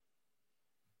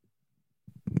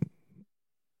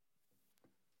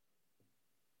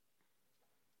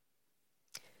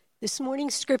This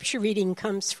morning's scripture reading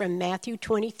comes from Matthew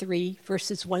 23,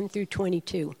 verses 1 through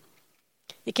 22.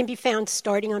 It can be found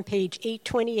starting on page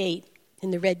 828 in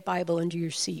the red Bible under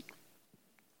your seat.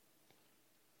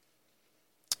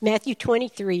 Matthew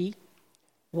 23,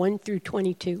 1 through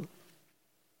 22.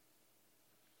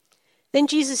 Then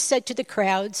Jesus said to the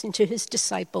crowds and to his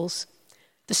disciples,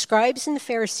 "The scribes and the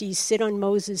Pharisees sit on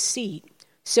Moses' seat,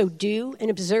 so do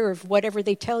and observe whatever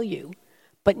they tell you,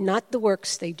 but not the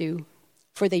works they do.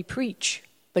 For they preach,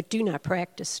 but do not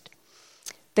practice.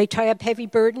 They tie up heavy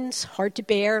burdens, hard to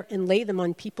bear, and lay them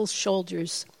on people's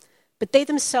shoulders, but they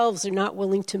themselves are not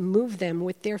willing to move them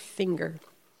with their finger.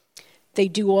 They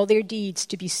do all their deeds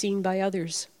to be seen by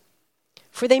others.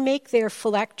 For they make their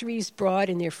phylacteries broad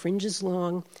and their fringes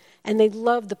long, and they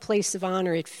love the place of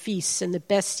honor at feasts and the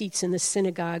best seats in the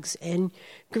synagogues and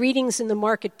greetings in the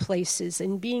marketplaces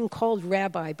and being called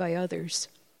rabbi by others.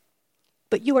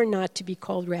 But you are not to be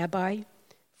called rabbi,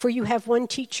 for you have one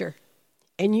teacher,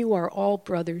 and you are all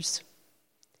brothers.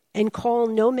 And call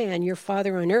no man your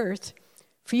father on earth,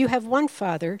 for you have one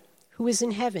Father who is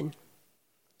in heaven.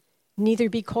 Neither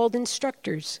be called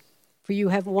instructors, for you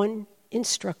have one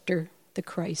instructor, the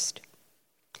Christ.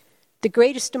 The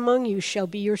greatest among you shall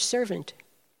be your servant.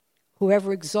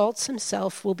 Whoever exalts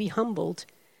himself will be humbled,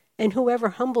 and whoever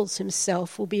humbles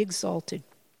himself will be exalted.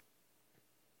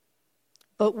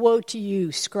 But woe to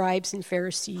you, scribes and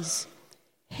Pharisees,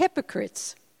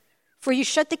 hypocrites, for you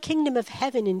shut the kingdom of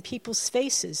heaven in people's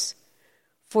faces,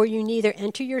 for you neither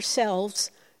enter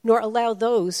yourselves nor allow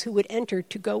those who would enter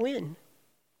to go in.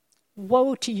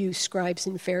 Woe to you, scribes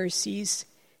and Pharisees,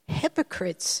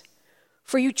 hypocrites,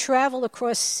 for you travel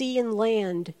across sea and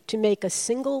land to make a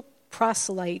single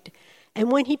proselyte,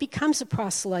 and when he becomes a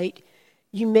proselyte,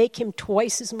 you make him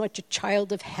twice as much a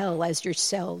child of hell as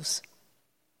yourselves.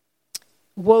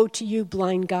 Woe to you,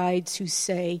 blind guides, who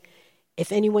say,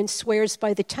 if anyone swears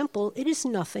by the temple, it is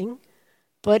nothing,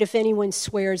 but if anyone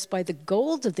swears by the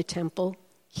gold of the temple,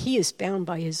 he is bound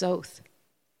by his oath.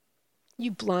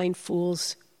 You blind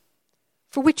fools,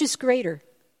 for which is greater,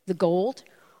 the gold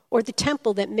or the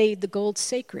temple that made the gold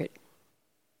sacred?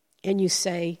 And you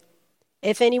say,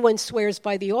 if anyone swears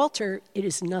by the altar, it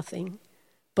is nothing,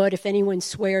 but if anyone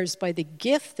swears by the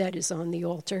gift that is on the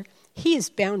altar, he is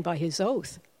bound by his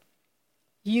oath.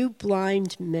 You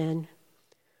blind men,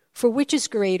 for which is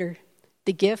greater,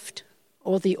 the gift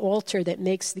or the altar that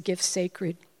makes the gift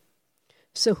sacred?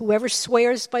 So whoever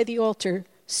swears by the altar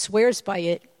swears by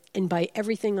it and by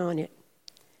everything on it.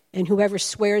 And whoever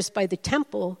swears by the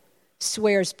temple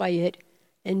swears by it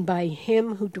and by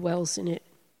him who dwells in it.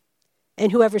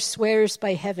 And whoever swears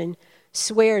by heaven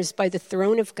swears by the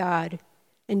throne of God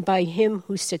and by him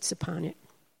who sits upon it.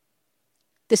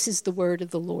 This is the word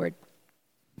of the Lord.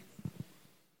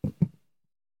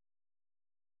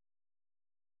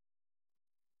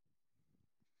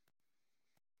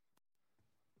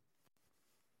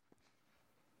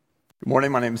 Good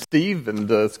morning. My name is Steve, and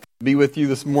it's good to be with you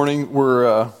this morning.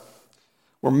 We're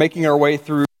making our way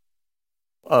through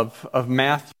of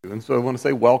Matthew, and so I want to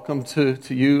say welcome to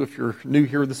you. If you're new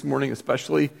here this morning,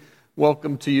 especially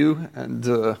welcome to you,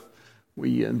 and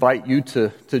we invite you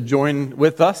to join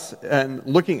with us and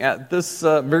looking at this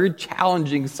very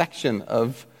challenging section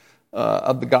of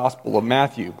the Gospel of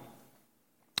Matthew.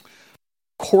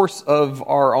 Course of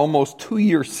our almost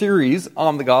 2-year series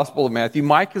on the Gospel of Matthew,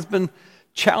 Mike has been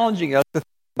challenging us to think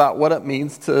about what it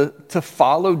means to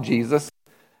follow Jesus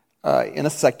in a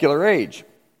secular age.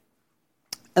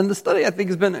 And the study, I think,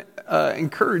 has been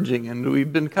encouraging, and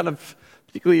we've been kind of,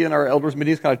 particularly in our elders'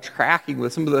 meetings, kind of tracking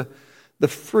with some of the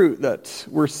fruit that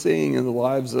we're seeing in the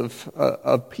lives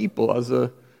of people as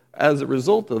a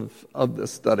result of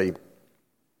this study.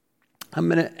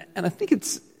 And I think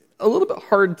it's a little bit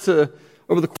hard to,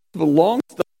 over the course of a long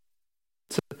study,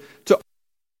 to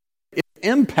its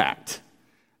impact.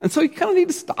 And so you kind of need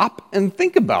to stop and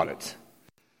think about it.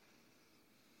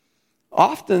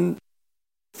 Often,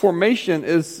 formation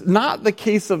is not the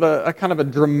case of a kind of a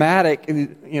dramatic,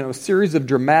 series of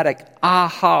dramatic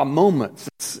aha moments.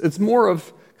 It's more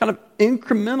of kind of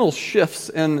incremental shifts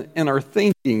in our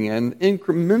thinking and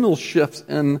incremental shifts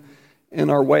in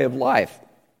our way of life.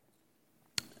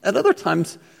 At other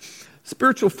times,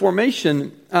 spiritual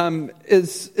formation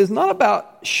is not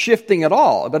about shifting at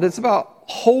all, but it's about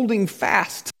holding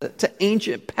fast to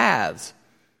ancient paths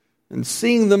and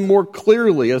seeing them more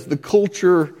clearly as the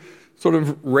culture sort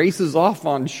of races off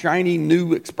on shiny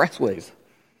new expressways.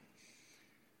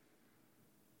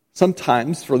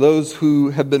 Sometimes, for those who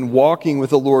have been walking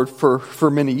with the Lord for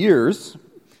many years,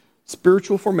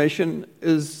 Spiritual formation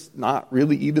is not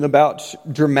really even about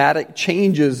dramatic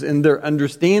changes in their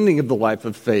understanding of the life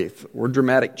of faith or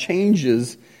dramatic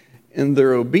changes in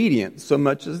their obedience, so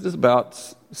much as it's about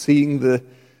seeing the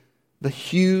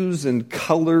hues and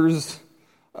colors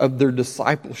of their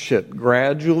discipleship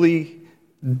gradually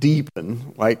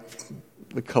deepen, like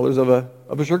the colors of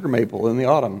a sugar maple in the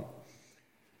autumn.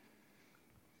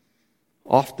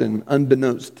 Often,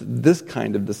 unbeknownst to this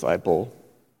kind of disciple,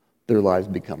 their lives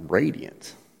become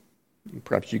radiant.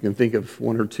 Perhaps you can think of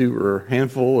one or two or a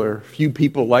handful or a few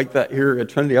people like that here at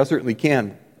Trinity. I certainly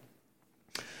can.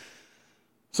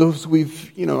 So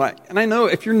we've, and I know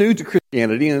if you're new to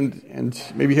Christianity and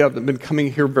maybe you haven't been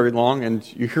coming here very long and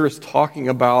you hear us talking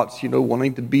about,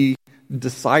 wanting to be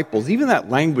disciples, even that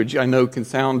language I know can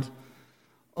sound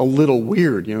a little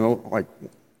weird, like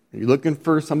you're looking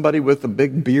for somebody with a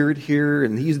big beard here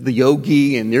and he's the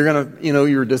yogi and you're going to,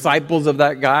 you're disciples of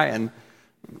that guy, and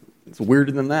it's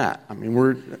weirder than that. I mean,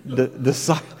 we're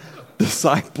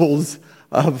disciples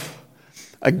of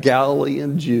a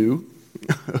Galilean Jew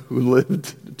who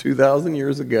lived 2,000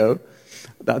 years ago.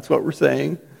 That's what we're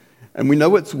saying. And we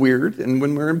know it's weird. And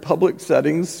when we're in public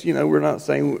settings, we're not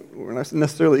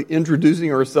necessarily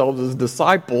introducing ourselves as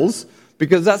disciples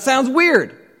because that sounds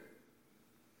weird.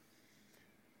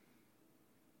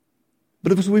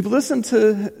 But as we've listened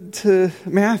to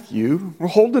Matthew, we're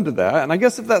holding to that. And I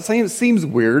guess if that seems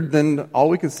weird, then all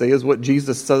we can say is what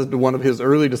Jesus says to one of his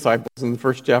early disciples in the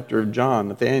first chapter of John,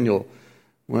 Nathanael,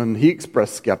 when he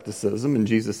expressed skepticism, and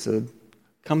Jesus said,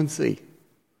 "Come and see.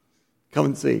 Come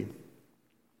and see."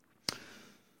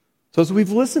 So as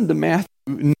we've listened to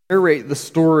Matthew narrate the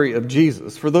story of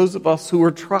Jesus, for those of us who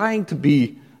are trying to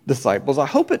be disciples, I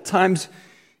hope at times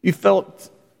you felt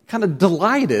kind of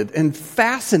delighted and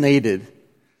fascinated,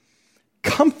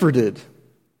 comforted,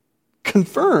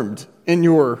 confirmed in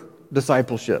your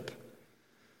discipleship.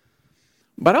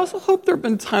 But I also hope there have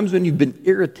been times when you've been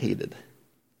irritated,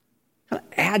 kind of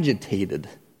agitated,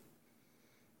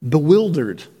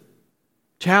 bewildered,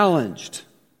 challenged,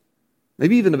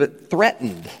 maybe even a bit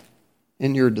threatened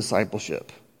in your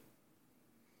discipleship.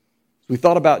 As we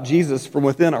thought about Jesus from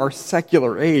within our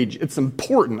secular age, it's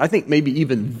important, I think maybe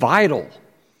even vital,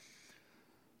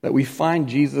 that we find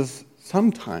Jesus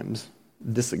sometimes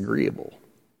disagreeable.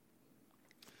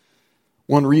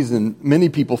 One reason many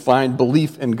people find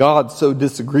belief in God so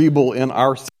disagreeable in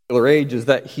our secular age is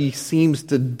that he seems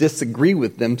to disagree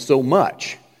with them so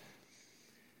much.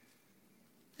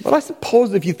 But I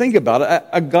suppose if you think about it,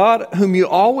 a God whom you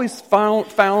always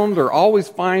found or always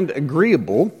find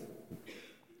agreeable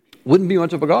wouldn't be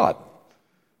much of a God.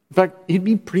 In fact, he'd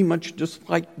be pretty much just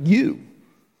like you.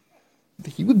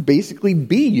 He would basically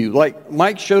be you. Like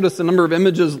Mike showed us a number of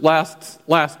images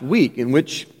last week in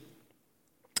which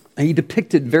he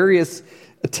depicted various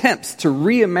attempts to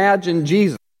reimagine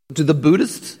Jesus. To the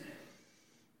Buddhists,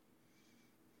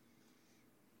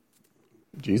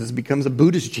 Jesus becomes a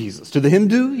Buddhist Jesus. To the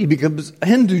Hindu, he becomes a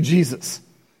Hindu Jesus.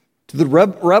 To the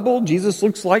rebel, Jesus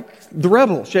looks like the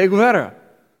rebel, Che Guevara.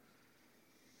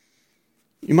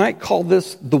 You might call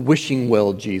this the wishing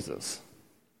well Jesus.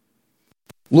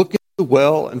 Look into the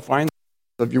well and find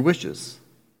the of your wishes.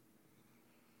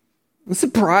 And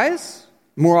surprise,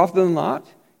 more often than not,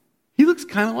 he looks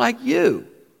kind of like you.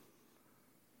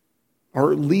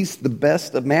 Or at least the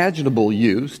best imaginable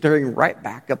you, staring right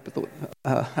back up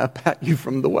at you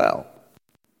from the well.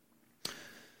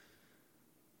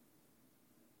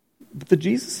 But the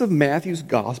Jesus of Matthew's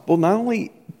gospel not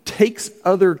only takes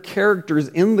other characters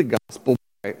in the gospel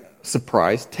by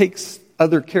surprise, takes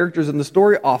other characters in the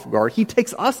story off guard, he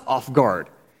takes us off guard.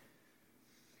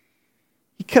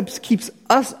 He keeps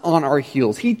us on our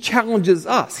heels. He challenges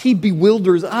us. He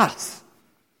bewilders us.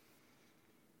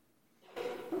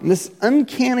 And this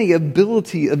uncanny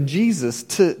ability of Jesus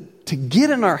to get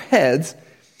in our heads,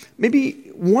 maybe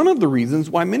one of the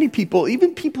reasons why many people,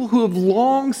 even people who have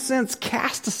long since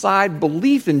cast aside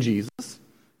belief in Jesus,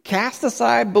 cast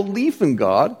aside belief in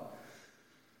God,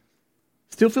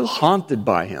 still feel haunted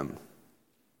by him.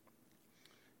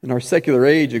 In our secular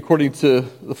age, according to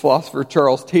the philosopher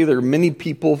Charles Taylor, many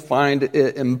people find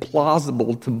it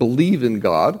implausible to believe in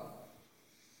God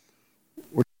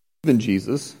or to believe in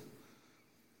Jesus,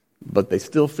 but they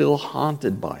still feel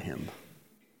haunted by him.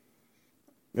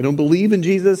 They don't believe in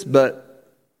Jesus, but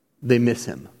they miss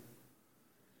him.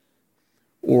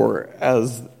 Or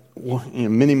as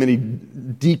many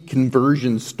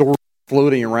deconversion stories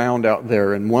floating around out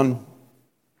there, and one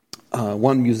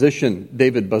musician,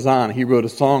 David Bazan, he wrote a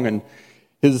song, and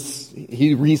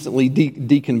he recently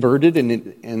deconverted,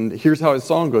 and here's how his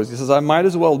song goes. He says, "I might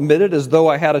as well admit it as though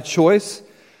I had a choice.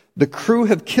 The crew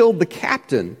have killed the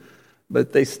captain.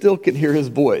 but they still can hear his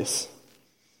voice.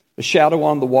 A shadow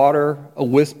on the water, a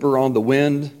whisper on the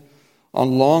wind,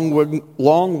 on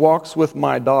long walks with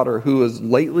my daughter, who is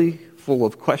lately full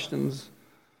of questions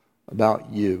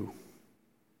about you.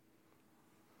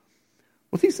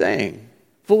 What's he saying?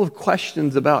 Full of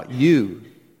questions about you.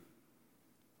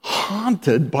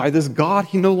 Haunted by this God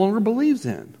he no longer believes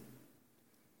in.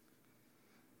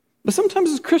 But sometimes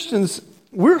as Christians,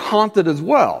 we're haunted as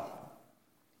well.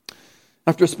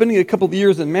 After spending a couple of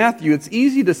years in Matthew, it's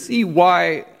easy to see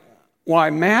why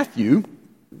Matthew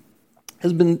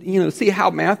has been, see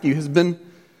how Matthew has been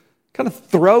kind of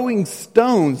throwing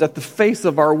stones at the face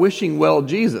of our wishing well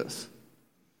Jesus.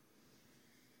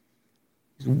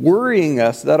 He's worrying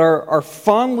us that our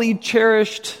fondly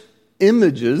cherished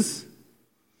images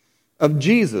of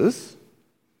Jesus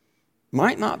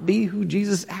might not be who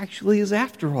Jesus actually is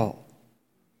after all.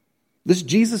 This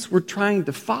Jesus we're trying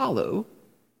to follow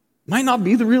might not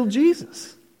be the real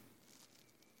Jesus.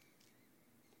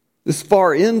 This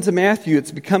far into Matthew,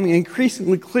 it's becoming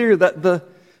increasingly clear that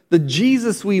the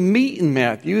Jesus we meet in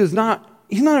Matthew he's not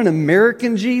an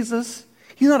American Jesus.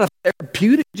 He's not a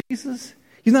therapeutic Jesus.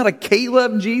 He's not a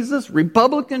Caleb Jesus,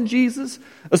 Republican Jesus,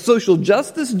 a social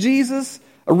justice Jesus,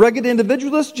 a rugged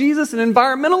individualist Jesus, an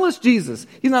environmentalist Jesus.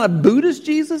 He's not a Buddhist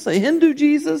Jesus, a Hindu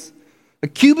Jesus, a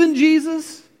Cuban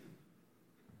Jesus.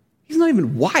 He's not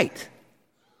even white.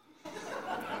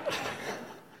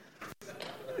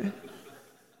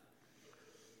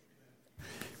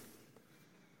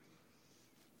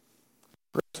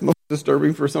 Perhaps most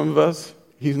disturbing for some of us,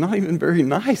 he's not even very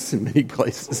nice in many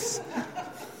places.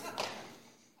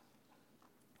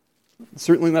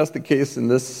 Certainly that's the case in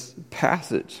this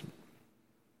passage.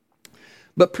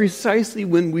 But precisely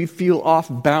when we feel off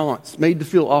balance, made to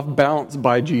feel off balance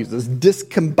by Jesus,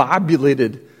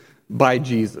 discombobulated by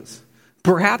Jesus,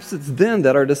 perhaps it's then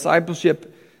that our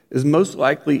discipleship is most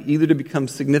likely either to become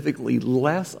significantly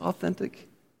less authentic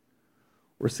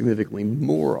or significantly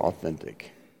more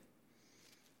authentic.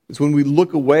 It's when we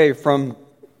look away from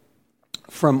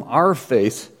our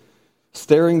face,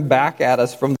 staring back at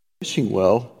us from the fishing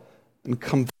well, and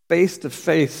come face to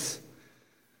face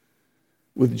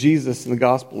with Jesus in the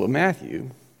Gospel of Matthew,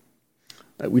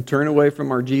 that we turn away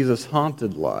from our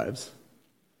Jesus-haunted lives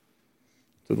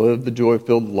to live the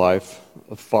joy-filled life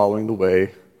of following the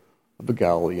way of a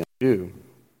Galilean Jew.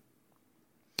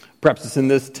 Perhaps it's in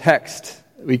this text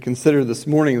that we consider this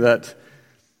morning that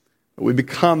we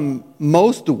become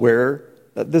most aware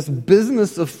that this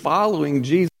business of following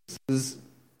Jesus is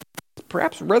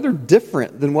perhaps rather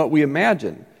different than what we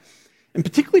imagine. And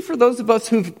particularly for those of us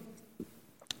who've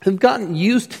gotten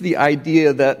used to the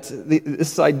idea that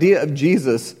this idea of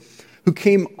Jesus who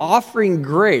came offering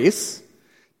grace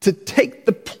to take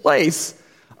the place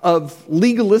of the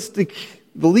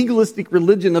legalistic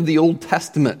religion of the Old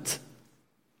Testament.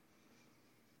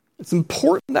 It's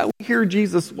important that we hear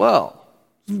Jesus well.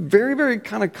 It's a very, very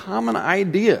kind of common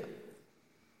idea.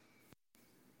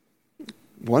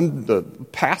 The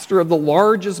pastor of the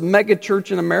largest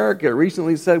megachurch in America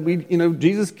recently said,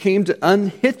 Jesus came to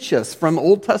unhitch us from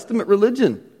Old Testament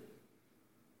religion.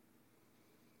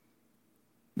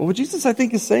 But what Jesus, I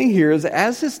think, is saying here is,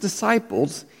 as his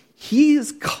disciples, he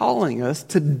is calling us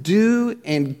to do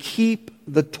and keep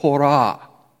the Torah.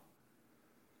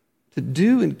 To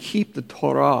do and keep the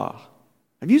Torah.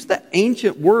 I've used that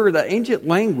ancient word, that ancient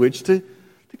language to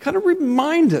kind of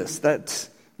remind us that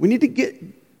we need to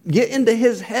get into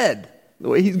his head, the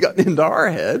way he's gotten into our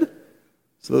head,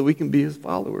 so that we can be his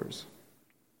followers.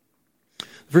 The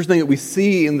first thing that we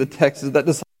see in the text is that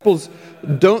disciples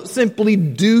don't simply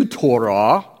do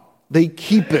Torah, they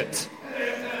keep it.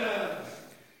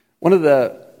 One of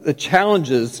the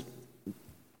challenges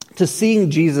to seeing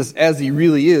Jesus as he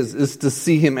really is to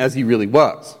see him as he really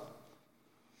was.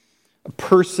 A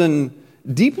person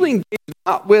deeply engaged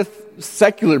not with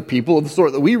secular people of the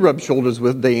sort that we rub shoulders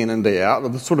with day in and day out,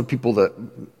 of the sort of people that,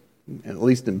 at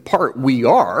least in part, we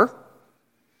are.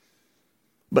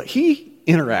 But he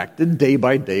interacted day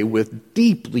by day with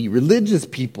deeply religious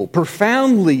people,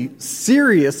 profoundly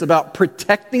serious about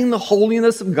protecting the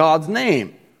holiness of God's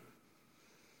name.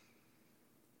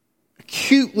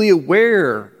 Acutely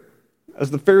aware, as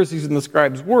the Pharisees and the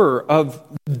scribes were, of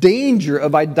the danger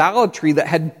of idolatry that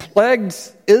had plagued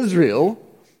Israel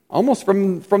almost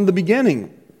from the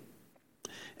beginning.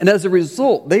 And as a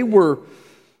result, they were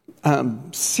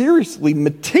seriously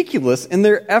meticulous in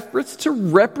their efforts to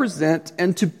represent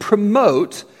and to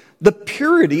promote the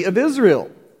purity of Israel.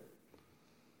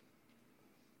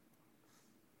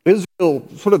 Israel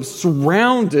sort of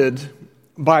surrounded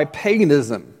by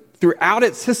paganism throughout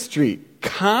its history,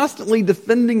 constantly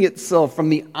defending itself from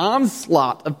the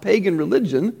onslaught of pagan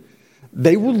religion,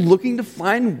 they were looking to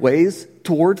find ways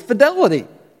toward fidelity,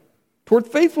 toward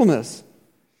faithfulness.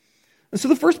 And so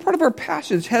the first part of our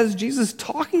passage has Jesus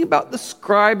talking about the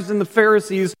scribes and the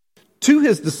Pharisees to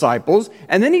his disciples,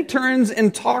 and then he turns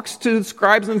and talks to the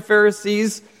scribes and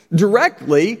Pharisees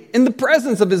directly in the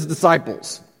presence of his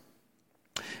disciples.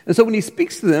 And so when he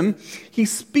speaks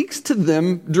to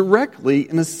them directly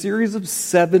in a series of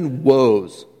 7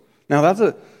 woes. Now that's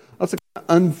an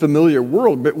unfamiliar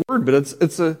word, but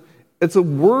it's a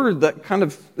word that kind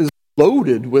of is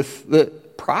loaded with the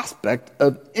prospect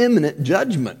of imminent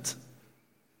judgment.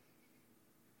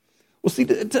 Well, see,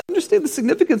 to understand the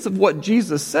significance of what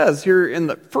Jesus says here in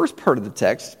the first part of the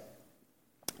text,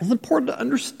 it's important to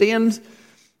understand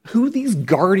who these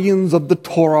guardians of the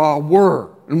Torah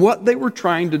were and what they were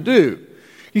trying to do.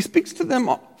 He speaks to them,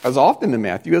 as often in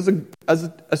Matthew,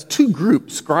 as 2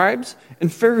 groups, scribes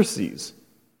and Pharisees.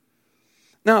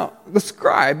 Now, the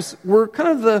scribes were kind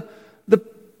of the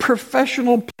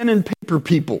professional pen and paper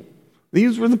people.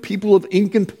 These were the people of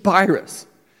ink and papyrus.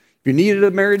 If you needed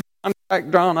a marriage contract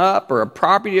drawn up or a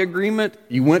property agreement,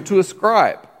 you went to a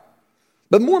scribe.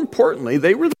 But more importantly,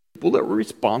 they were the people that were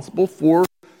responsible for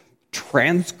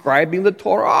transcribing the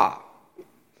Torah.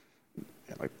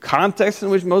 A context in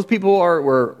which most people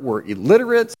were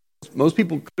illiterate, most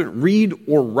people couldn't read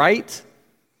or write.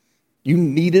 You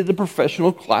needed a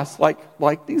professional class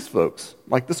like these folks,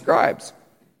 like the scribes.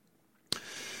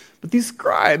 But these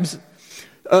scribes,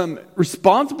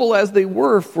 responsible as they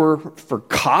were for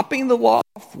copying the law,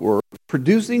 for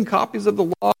producing copies of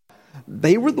the law,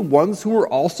 they were the ones who were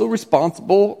also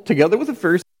responsible, together with the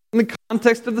Pharisees, in the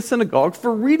context of the synagogue,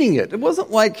 for reading it. It wasn't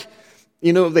like,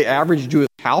 the average Jewish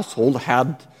household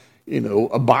had,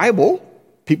 a Bible.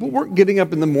 People weren't getting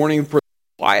up in the morning for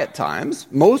quiet times.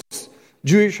 Most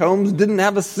Jewish homes didn't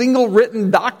have a single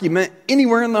written document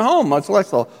anywhere in the home, much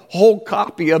less a whole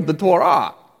copy of the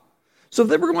Torah. So if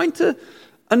they were going to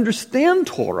understand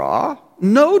Torah,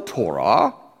 know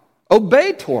Torah,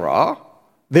 obey Torah,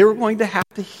 they were going to have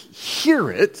to hear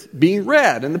it being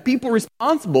read. And the people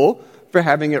responsible for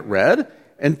having it read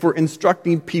and for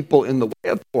instructing people in the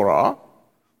way of Torah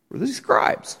were the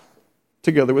scribes,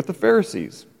 together with the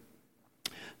Pharisees.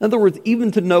 In other words,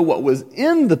 even to know what was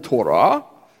in the Torah,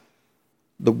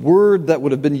 the word that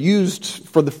would have been used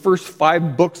for the first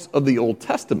 5 books of the Old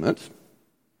Testament,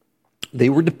 they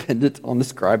were dependent on the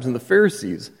scribes and the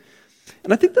Pharisees.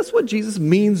 And I think that's what Jesus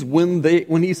means when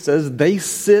he says they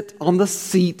sit on the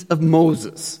seat of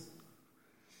Moses.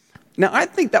 Now, I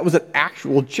think that was an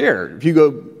actual chair. If you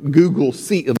go Google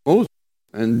seat of Moses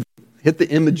and hit the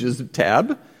images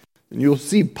tab, and you'll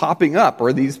see popping up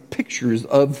are these pictures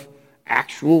of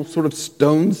actual sort of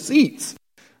stone seats.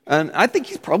 And I think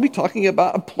he's probably talking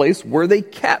about a place where they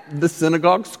kept the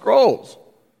synagogue scrolls.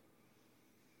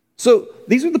 So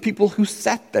these are the people who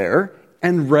sat there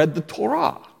and read the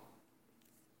Torah.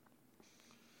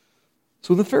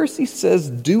 So the Pharisee says,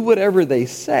 do whatever they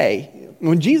say.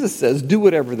 When Jesus says, do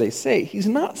whatever they say, he's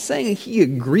not saying he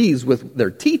agrees with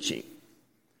their teaching.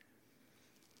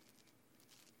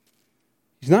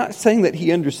 He's not saying that he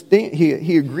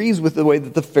agrees with the way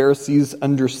that the Pharisees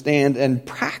understand and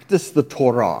practice the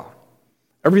Torah.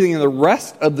 Everything in the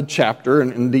rest of the chapter,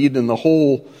 and indeed in the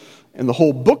whole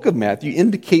book of Matthew,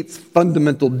 indicates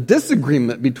fundamental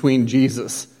disagreement between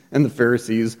Jesus and the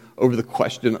Pharisees over the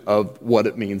question of what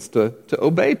it means to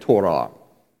obey Torah.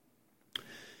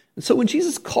 And so when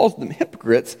Jesus calls them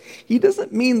hypocrites, he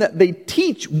doesn't mean that they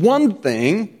teach one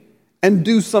thing and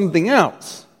do something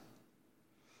else.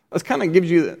 This kind of gives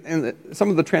you, in some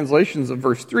of the translations of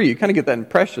verse 3, you kind of get that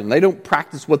impression. They don't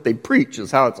practice what they preach,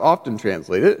 is how it's often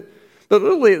translated. But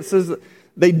literally it says that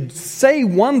they say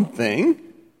one thing,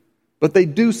 but they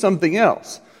do something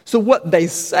else. So what they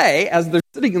say, as they're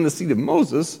sitting in the seat of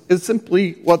Moses, is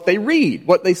simply what they read.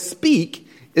 What they speak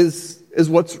is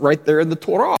what's right there in the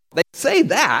Torah. They say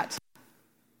that,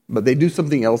 but they do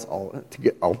something else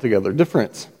altogether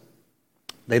different.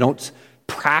 They don't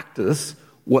practice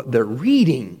what they're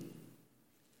reading,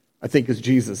 I think is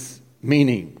Jesus'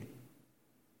 meaning.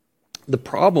 The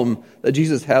problem that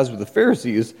Jesus has with the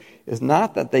Pharisees is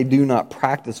not that they do not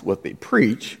practice what they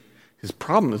preach. His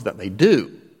problem is that they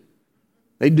do.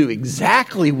 They do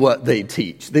exactly what they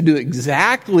teach. They do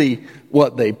exactly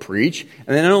what they preach.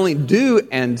 And they not only do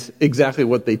exactly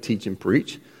what they teach and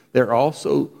preach, they're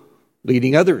also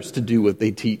leading others to do what they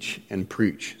teach and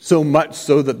preach. So much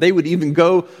so that they would even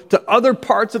go to other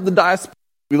parts of the diaspora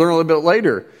we learn a little bit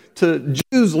later, to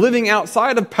Jews living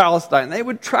outside of Palestine. They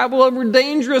would travel over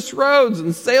dangerous roads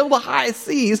and sail the high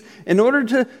seas in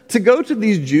order to go to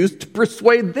these Jews to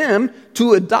persuade them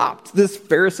to adopt this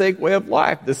Pharisaic way of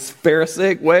life, this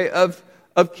Pharisaic way of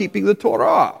keeping the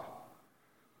Torah.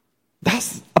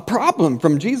 That's a problem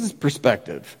from Jesus'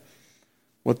 perspective.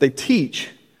 What they teach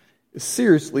is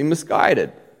seriously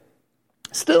misguided.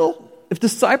 Still, if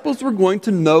disciples were going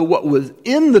to know what was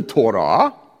in the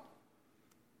Torah,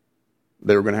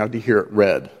 they were going to have to hear it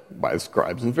read by the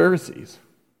scribes and Pharisees.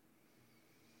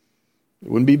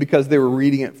 It wouldn't be because they were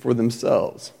reading it for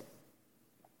themselves.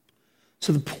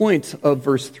 So the point of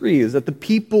verse 3 is that the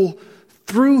people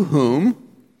through whom,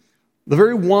 the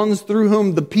very ones through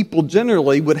whom the people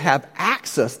generally would have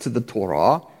access to the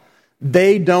Torah,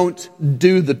 they don't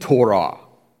do the Torah.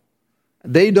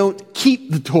 They don't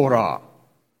keep the Torah.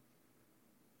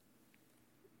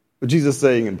 What Jesus is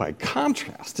saying, and by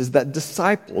contrast, is that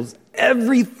disciples,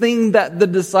 everything that the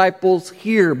disciples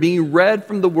hear being read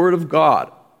from the Word of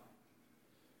God,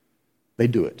 they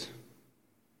do it.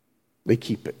 They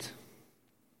keep it.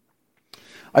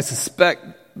 I suspect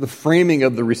the framing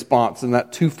of the response in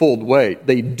that twofold way,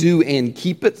 they do and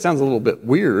keep it, sounds a little bit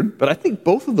weird, but I think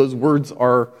both of those words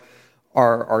are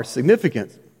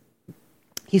significant.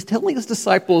 He's telling his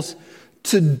disciples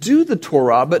to do the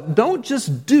Torah, but don't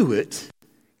just do it,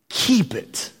 keep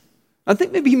it. I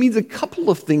think maybe he means a couple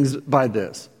of things by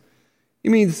this. He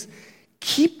means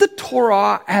keep the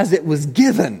Torah as it was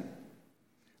given.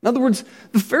 In other words,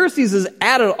 the Pharisees has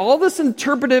added all this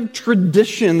interpretive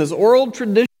tradition, this oral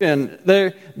tradition,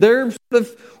 their sort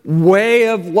of way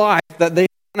of life that they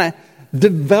kind of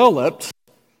developed.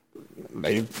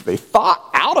 They thought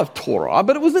out of Torah,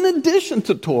 but it was in addition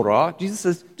to Torah. Jesus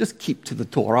says, just keep to the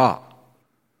Torah.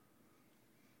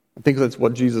 I think that's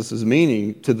what Jesus is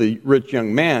meaning to the rich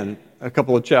young man a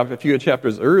few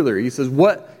chapters earlier. He says,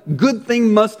 what good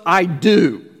thing must I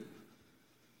do?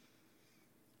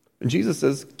 And Jesus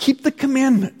says, keep the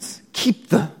commandments. Keep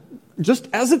them just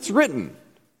as it's written,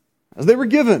 as they were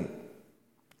given.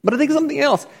 But I think something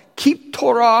else. Keep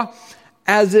Torah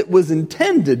as it was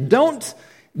intended. Don't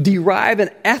derive an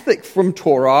ethic from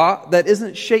Torah that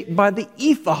isn't shaped by the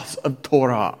ethos of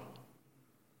Torah.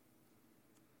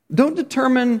 Don't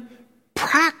determine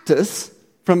practice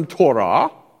from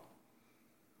Torah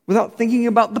without thinking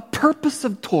about the purpose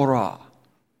of Torah.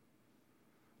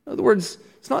 In other words,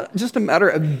 it's not just a matter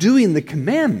of doing the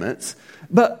commandments,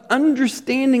 but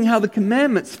understanding how the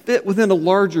commandments fit within a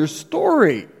larger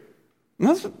story. And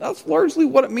that's largely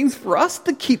what it means for us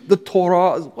to keep the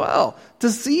Torah as well, to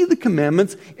see the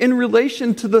commandments in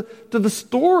relation to the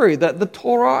story that the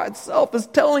Torah itself is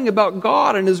telling about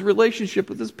God and his relationship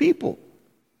with his people.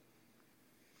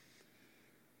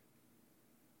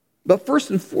 But first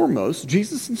and foremost,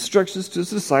 Jesus' instructions to his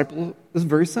disciples is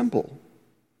very simple.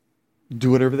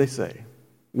 Do whatever they say.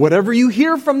 Whatever you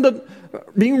hear from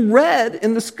being read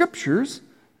in the scriptures,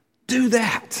 do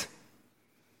that.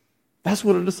 That's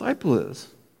what a disciple is.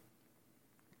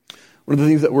 One of the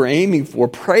things that we're aiming for,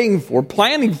 praying for,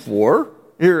 planning for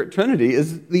here at Trinity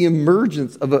is the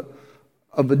emergence of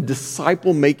a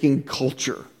disciple-making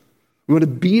culture. We want to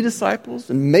be disciples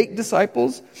and make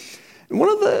disciples. And one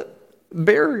of the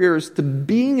barriers to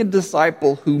being a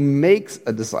disciple who makes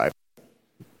a disciple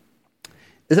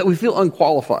is that we feel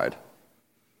unqualified.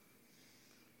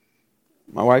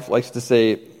 My wife likes to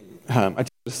say, I teach at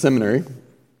a seminary.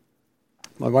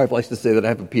 My wife likes to say that I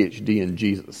have a PhD in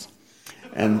Jesus,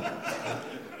 and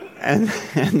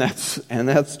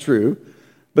that's true.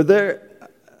 But the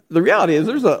reality is,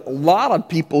 there's a lot of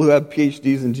people who have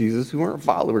PhDs in Jesus who aren't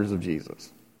followers of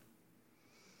Jesus.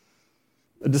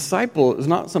 A disciple is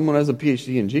not someone who has a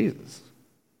PhD in Jesus.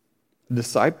 A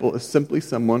disciple is simply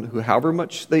someone who, however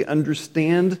much they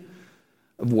understand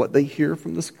of what they hear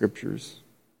from the scriptures,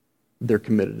 they're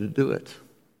committed to do it.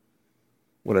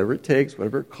 Whatever it takes,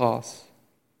 whatever it costs,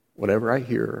 whatever I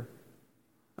hear,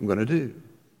 I'm going to do.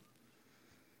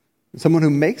 Someone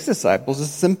who makes disciples is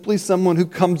simply someone who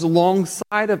comes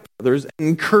alongside of others and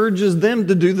encourages them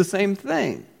to do the same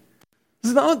thing.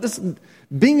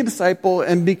 Being a disciple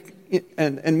and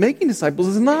making disciples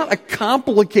is not a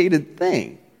complicated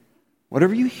thing.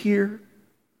 Whatever you hear,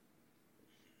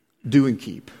 do and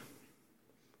keep.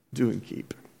 Do and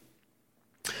keep.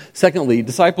 Secondly,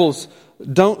 disciples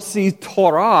don't see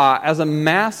Torah as a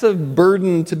massive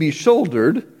burden to be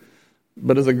shouldered,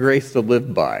 but as a grace to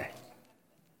live by.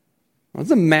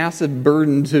 It's a massive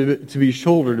burden to be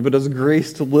shouldered, but as a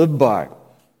grace to live by.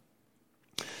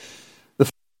 The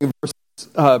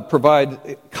verses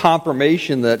provide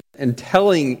confirmation that in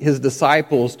telling his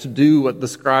disciples to do what the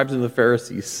scribes and the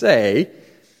Pharisees say,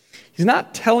 he's He's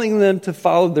not telling them to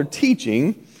follow their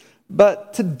teaching,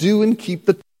 but to do and keep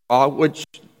the Torah, which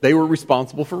they were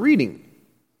responsible for reading.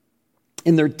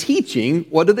 In their teaching,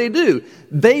 what do?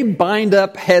 They bind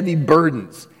up heavy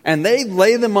burdens, and they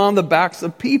lay them on the backs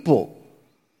of people.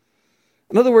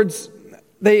 In other words,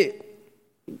 they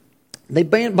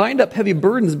bind up heavy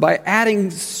burdens by adding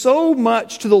so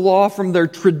much to the law from their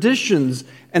traditions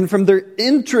and from their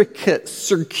intricate,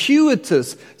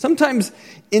 circuitous, sometimes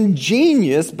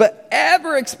ingenious, but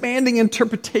ever-expanding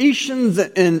interpretations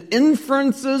and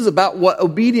inferences about what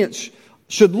obedience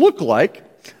should look like,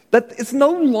 that it's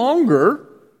no longer,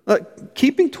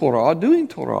 keeping Torah, doing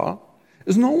Torah,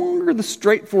 is no longer the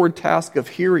straightforward task of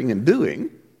hearing and doing,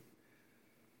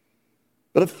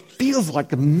 but it feels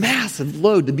like a massive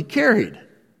load to be carried.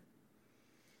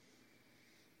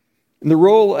 In the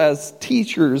role as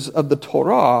teachers of the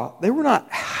Torah, they were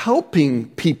not helping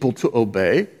people to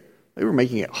obey. They were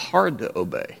making it hard to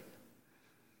obey.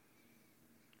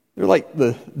 They're like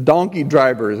the donkey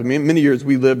drivers. I mean, many years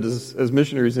we lived as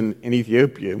missionaries in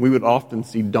Ethiopia, and we would often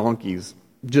see donkeys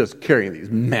just carrying these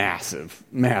massive,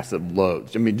 massive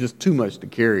loads. I mean, just too much to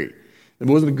carry. If it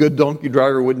wasn't a good donkey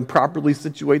driver, it wouldn't properly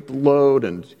situate the load,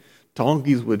 and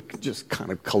donkeys would just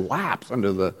kind of collapse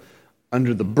under the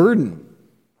burden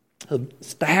of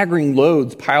staggering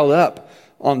loads piled up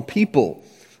on people.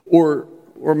 Or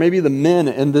maybe the men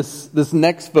in this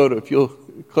next photo, if you'll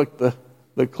click the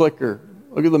clicker.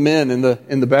 Look at the men in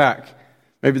the back.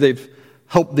 Maybe they've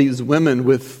helped these women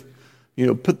with,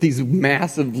 put these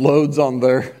massive loads on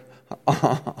their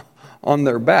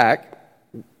back,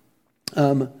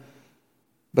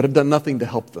 but have done nothing to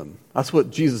help them. That's what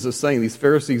Jesus is saying. These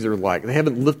Pharisees are like. They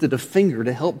haven't lifted a finger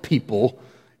to help people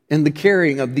in the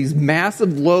carrying of these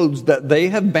massive loads that they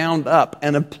have bound up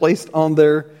and have placed on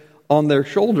their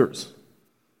shoulders.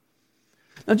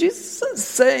 Now, Jesus isn't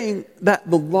saying that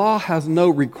the law has no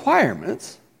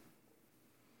requirements,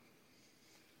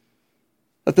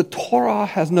 that the Torah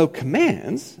has no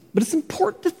commands, but it's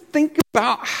important to think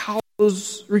about how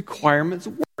those requirements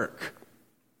work.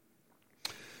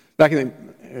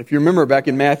 If you remember back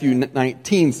in Matthew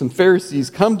 19, some Pharisees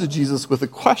come to Jesus with a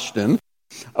question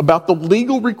about the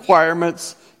legal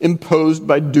requirements imposed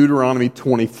by Deuteronomy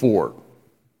 24.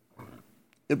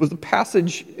 It was a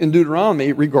passage in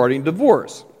Deuteronomy regarding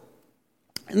divorce.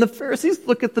 And the Pharisees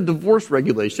look at the divorce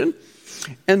regulation,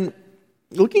 and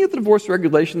looking at the divorce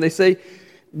regulation, they say,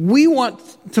 we want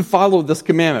to follow this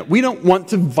commandment. We don't want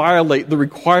to violate the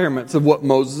requirements of what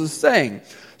Moses is saying.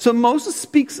 So Moses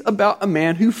speaks about a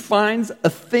man who finds a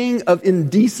thing of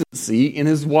indecency in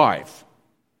his wife.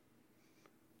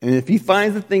 And if he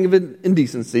finds a thing of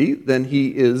indecency, then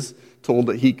he is told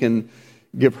that he can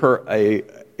give her a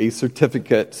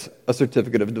certificate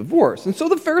of divorce. And so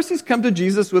the Pharisees come to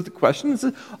Jesus with the question and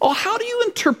say, how do you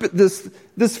interpret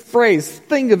this phrase,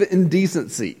 thing of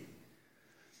indecency?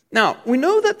 Now, we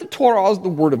know that the Torah is the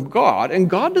word of God, and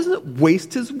God doesn't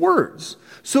waste his words.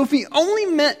 So if he only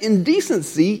meant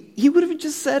indecency, he would have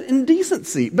just said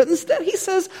indecency. But instead he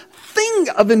says thing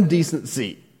of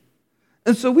indecency.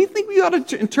 And so we think we ought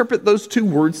to interpret those two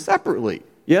words separately.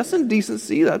 Yes,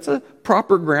 indecency, that's a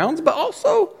proper grounds, but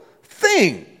also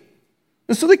thing.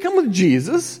 And so they come with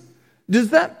Jesus. Does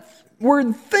that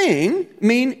word thing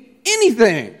mean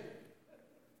anything?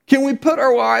 Can we put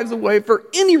our wives away for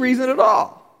any reason at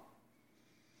all?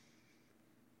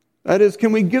 That is,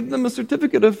 can we give them a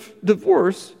certificate of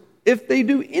divorce if they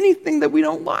do anything that we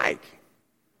don't like?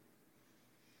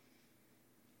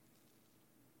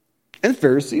 And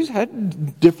Pharisees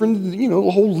had different,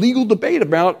 a whole legal debate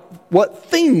about what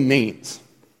thing means.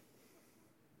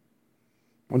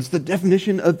 What's the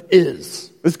definition of is?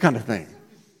 This kind of thing.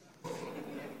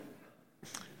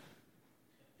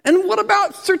 And what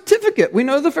about certificate? We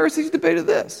know the Pharisees debated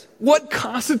this. What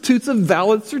constitutes a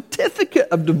valid certificate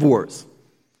of divorce?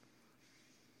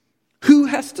 Who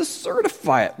has to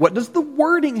certify it? What does the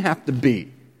wording have to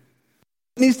be?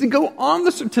 It needs to go on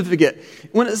the certificate.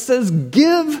 When it says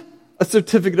give a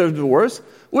certificate of divorce,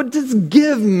 what does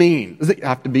give mean? Does it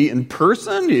have to be in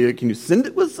person? Can you send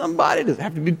it with somebody? Does it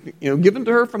have to be given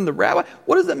to her from the rabbi?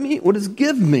 What does that mean? What does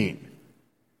give mean?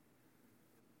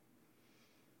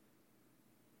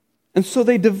 And so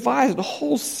they devised a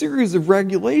whole series of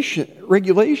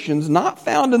regulations not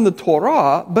found in the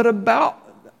Torah, but about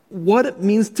what it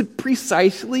means to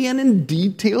precisely and in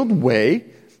detailed way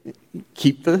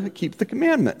keep the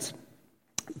commandments.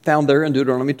 Found there in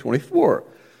Deuteronomy 24.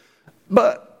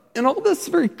 But in all this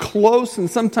very close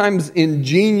and sometimes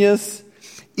ingenious,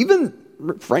 even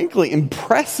frankly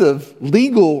impressive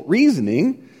legal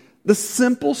reasoning, the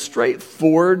simple,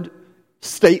 straightforward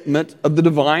statement of the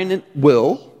divine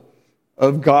will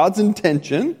of God's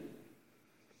intention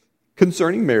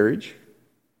concerning marriage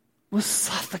was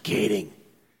suffocating.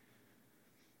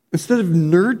 Instead of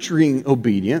nurturing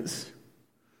obedience,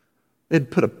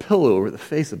 they'd put a pillow over the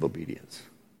face of obedience.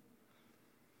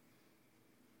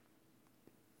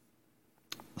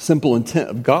 The simple intent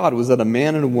of God was that a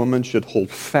man and a woman should hold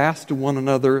fast to one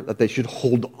another, that they should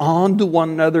hold on to one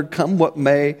another, come what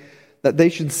may, that they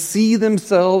should see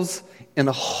themselves in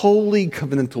a holy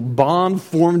covenantal bond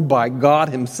formed by God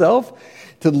Himself,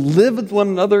 to live with one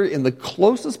another in the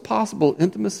closest possible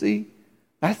intimacy.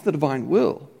 That's the divine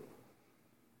will.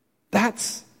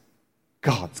 That's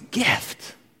God's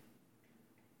gift.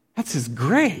 That's His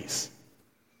grace.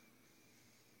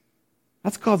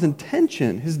 That's God's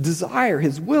intention, His desire,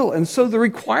 His will. And so the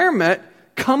requirement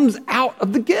comes out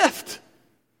of the gift.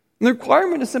 And the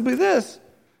requirement is simply this: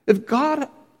 if God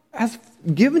has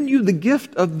given you the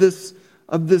gift of this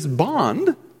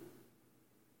bond,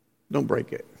 don't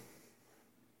break it.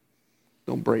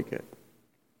 Don't break it.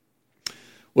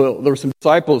 Well, there were some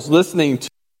disciples listening to,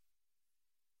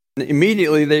 and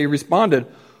immediately they responded,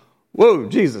 "Whoa,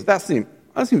 Jesus, that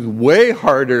seems way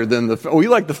harder than we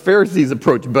like the Pharisees'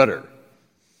 approach better.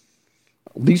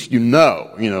 At least you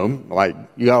know, like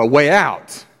you got a way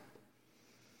out."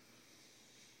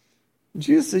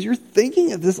 Jesus says, you're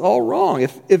thinking of this all wrong.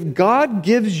 If God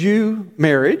gives you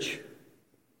marriage,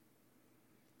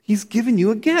 He's given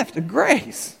you a gift, a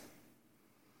grace.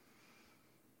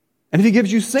 And if He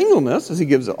gives you singleness, as He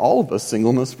gives all of us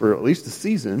singleness for at least a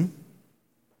season,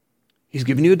 He's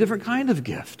given you a different kind of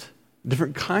gift, a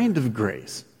different kind of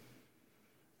grace.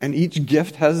 And each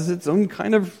gift has its own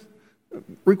kind of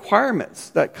requirements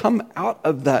that come out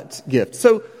of that gift.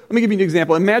 So let me give you an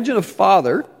example. Imagine a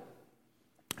father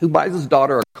who buys his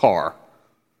daughter a car,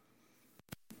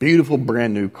 beautiful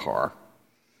brand new car.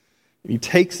 And he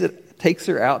takes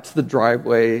her out to the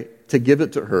driveway to give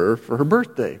it to her for her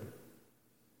birthday.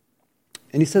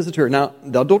 And he says it to her, now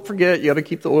don't forget, you got to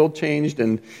keep the oil changed,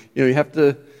 and you have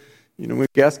to, when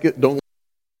gasket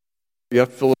you have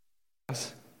to fill it with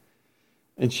gas.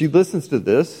 And she listens to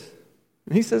this,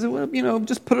 and he says, well,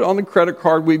 just put it on the credit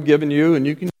card we've given you, and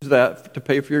you can use that to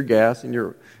pay for your gas and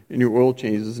your oil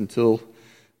changes until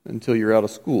you're out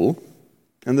of school.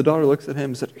 And the daughter looks at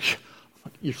him and said,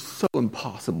 "You're so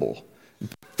impossible."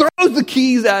 Throws the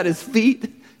keys at his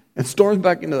feet and storms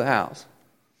back into the house.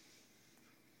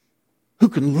 Who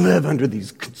can live under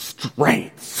these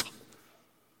constraints?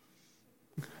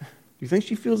 Do you think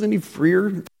she feels any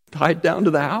freer tied down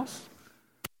to the house?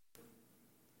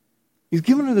 He's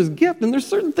given her this gift, and there's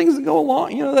certain things that go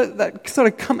along, that sort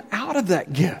of come out of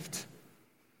that gift.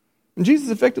 And Jesus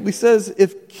effectively says,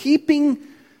 if keeping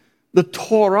the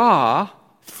Torah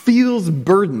feels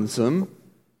burdensome,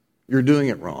 you're doing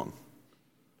it wrong.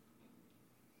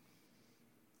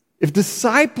 If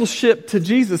discipleship to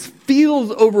Jesus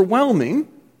feels overwhelming,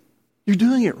 you're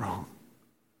doing it wrong.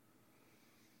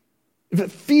 If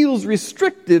it feels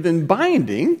restrictive and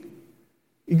binding,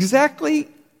 exactly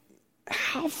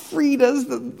how free does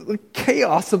the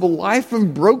chaos of a life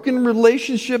of broken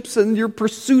relationships and your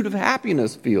pursuit of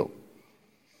happiness feel?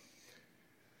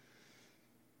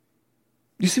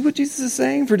 You see what Jesus is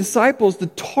saying? For disciples, the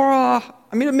Torah,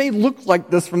 it may look like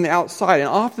this from the outside, and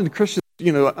often Christians,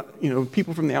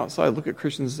 people from the outside look at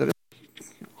Christians and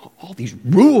say, all these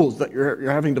rules that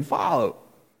you're having to follow.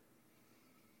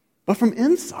 But from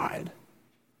inside,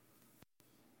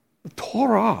 the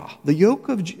Torah, the yoke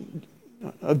of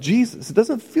Jesus, it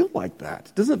doesn't feel like that.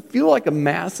 It doesn't feel like a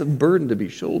massive burden to be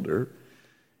shouldered.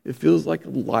 It feels like a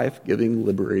life-giving,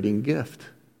 liberating gift.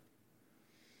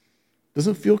 It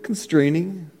doesn't feel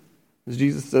constraining. As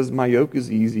Jesus says, my yoke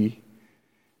is easy,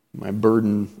 my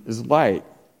burden is light.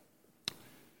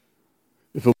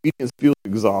 If obedience feels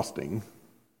exhausting,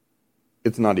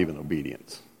 it's not even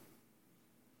obedience.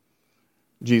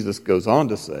 Jesus goes on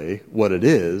to say what it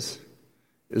is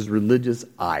religious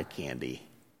eye candy.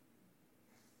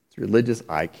 It's religious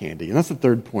eye candy. And that's the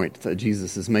third point that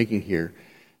Jesus is making here.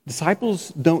 Disciples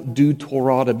don't do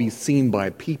Torah to be seen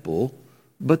by people,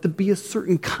 but to be a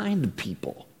certain kind of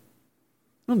people.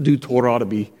 They don't do Torah to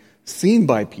be seen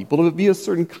by people, but to be a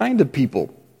certain kind of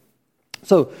people.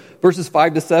 So verses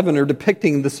 5 to 7 are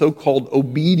depicting the so-called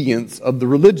obedience of the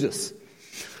religious.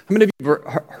 How many of you have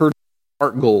ever heard of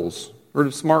SMART goals? Heard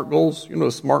of SMART goals? You know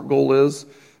what a SMART goal is?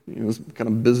 It's kind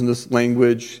of business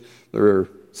language. They're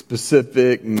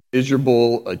specific,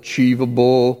 measurable,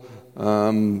 achievable.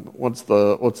 What's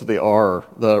the R?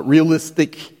 The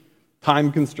realistic,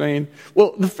 time constrained.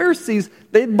 Well, the Pharisees,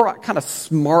 they brought kind of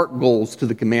SMART goals to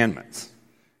the commandments.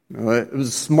 It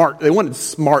was smart. They wanted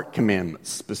smart commandments: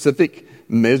 specific,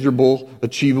 measurable,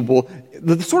 achievable,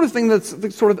 the sort of thing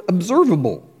that's sort of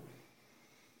observable.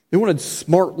 They wanted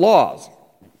smart laws.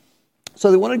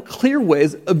 So they wanted clear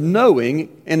ways of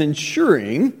knowing and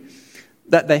ensuring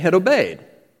that they had obeyed.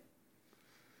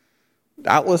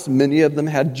 Doubtless, many of them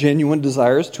had genuine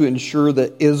desires to ensure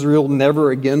that Israel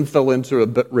never again fell into a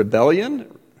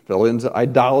rebellion, fell into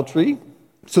idolatry.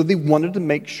 So they wanted to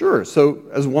make sure. So,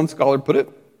 as one scholar put it,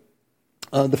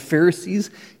 the Pharisees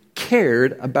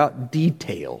cared about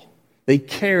detail. They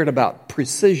cared about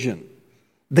precision.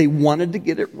 They wanted to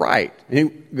get it right. And he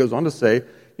goes on to say,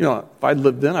 if I'd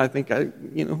lived then, I think I,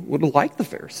 would have liked the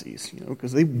Pharisees,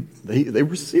 because they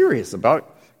were serious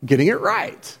about getting it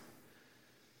right.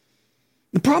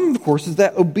 The problem, of course, is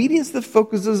that obedience that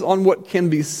focuses on what can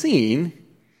be seen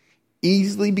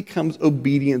easily becomes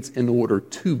obedience in order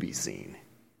to be seen.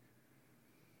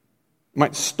 It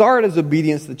might start as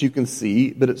obedience that you can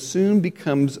see, but it soon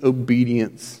becomes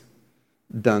obedience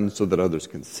done so that others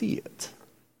can see it.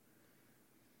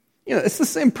 It's the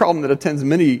same problem that attends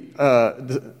many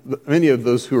of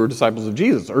those who are disciples of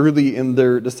Jesus early in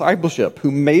their discipleship,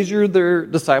 who measure their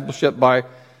discipleship by,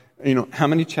 how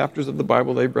many chapters of the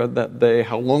Bible they've read that day,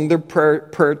 how long their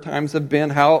prayer times have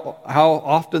been, how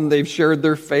often they've shared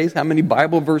their faith, how many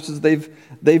Bible verses they've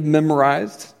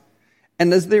memorized.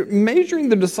 And as they're measuring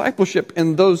their discipleship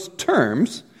in those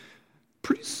terms,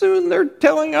 pretty soon they're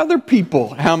telling other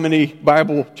people how many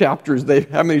chapters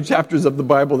of the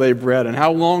Bible they've read, and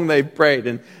how long they've prayed,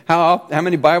 and how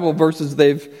many Bible verses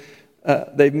they've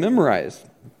memorized,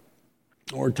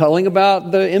 or telling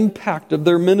about the impact of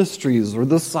their ministries, or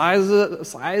the size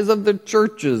of their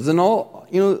churches, and all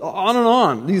on and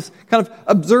on. These kind of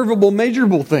observable,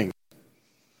 measurable things.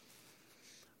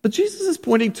 But Jesus is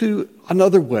pointing to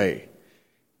another way.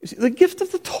 You see, the gift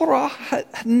of the Torah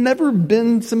had never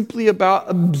been simply about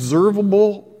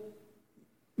observable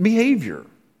behavior,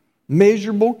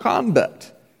 measurable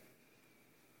conduct.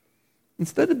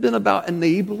 Instead, it had been about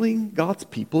enabling God's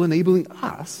people, enabling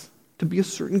us to be a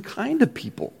certain kind of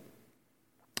people.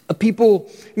 A people,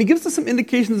 and he gives us some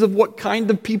indications of what kind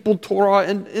of people Torah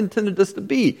intended us to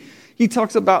be. He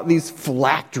talks about these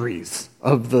phylacteries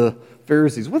of the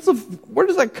Pharisees. Where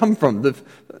does that come from?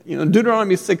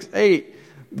 Deuteronomy 6:8.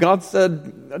 God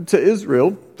said to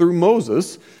Israel through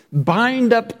Moses,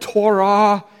 bind up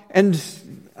Torah and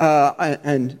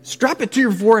strap it to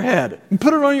your forehead and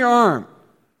put it on your arm.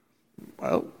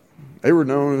 Well, they were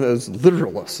known as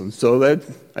literalists, and so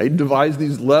they devised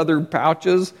these leather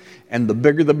pouches, and the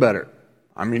bigger the better.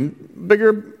 I mean,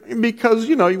 bigger because,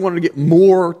 you wanted to get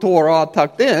more Torah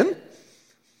tucked in,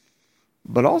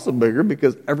 but also bigger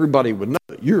because everybody would know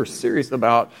that you're serious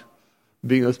about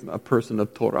being a person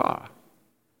of Torah.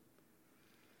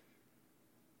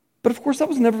 But of course, that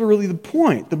was never really the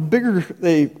point. The bigger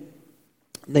they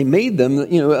made them,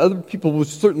 other people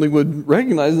certainly would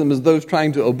recognize them as those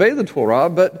trying to obey the Torah,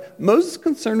 but Moses'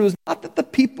 concern was not that the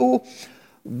people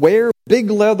wear big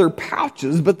leather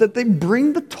pouches, but that they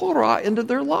bring the Torah into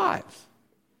their lives.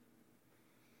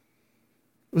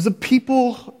 It was a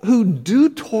people who do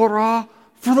Torah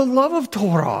for the love of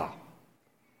Torah.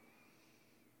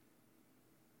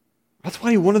 That's why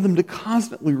he wanted them to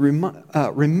constantly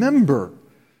remember.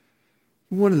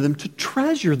 He wanted them to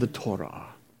treasure the Torah.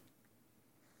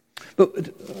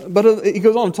 But he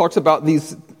goes on and talks about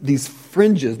these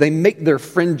fringes. They make their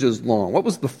fringes long. What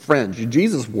was the fringe?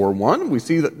 Jesus wore one. We've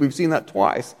seen that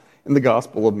twice in the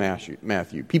Gospel of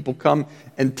Matthew. People come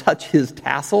and touch his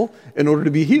tassel in order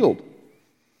to be healed.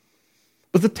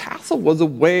 But the tassel was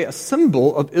a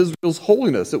symbol of Israel's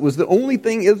holiness. It was the only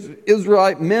thing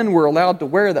Israelite men were allowed to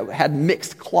wear that had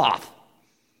mixed cloth.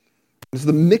 So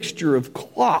the mixture of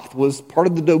cloth was part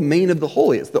of the domain of the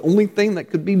holy. It's the only thing that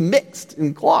could be mixed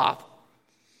in cloth.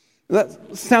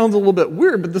 That sounds a little bit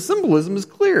weird, but the symbolism is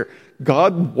clear.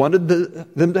 God wanted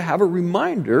them to have a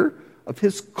reminder of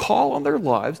his call on their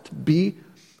lives to be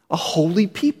a holy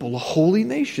people, a holy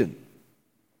nation.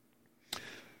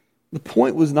 The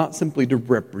point was not simply to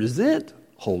represent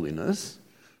holiness,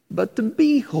 but to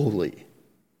be holy.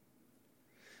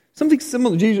 Something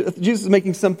similar, Jesus is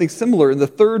making something similar in the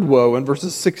third woe in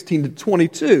verses 16 to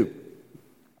 22.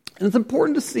 And it's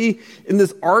important to see in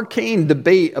this arcane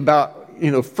debate about,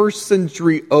 first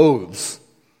century oaths.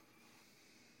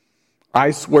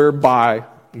 I swear by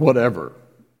whatever.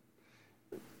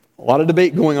 A lot of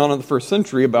debate going on in the first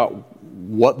century about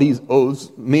what these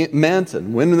oaths meant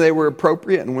and when they were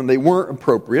appropriate and when they weren't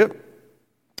appropriate.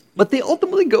 But they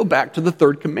ultimately go back to the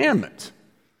third commandment.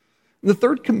 The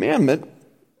third commandment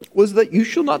was that you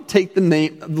shall not take the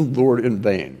name of the Lord in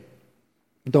vain.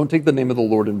 Don't take the name of the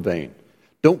Lord in vain.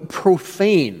 Don't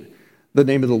profane the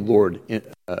name of the Lord.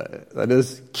 That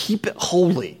is, keep it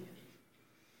holy.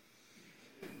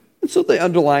 And so the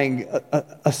underlying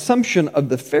assumption of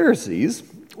the Pharisees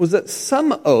was that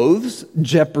some oaths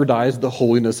jeopardized the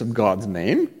holiness of God's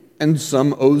name, and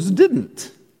some oaths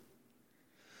didn't.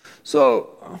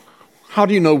 So, how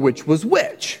do you know which was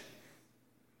which?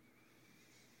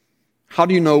 How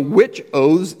do you know which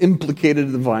oaths implicated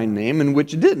the divine name and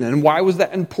which didn't? And why was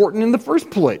that important in the first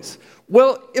place?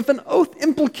 Well, if an oath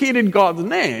implicated God's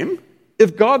name,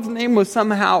 if God's name was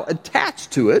somehow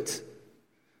attached to it,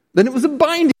 then it was a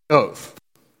binding oath.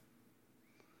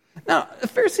 Now, the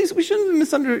Pharisees, we shouldn't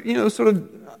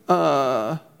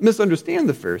misunderstand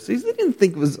the Pharisees. They didn't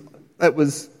think it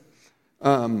was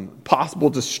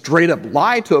possible to straight up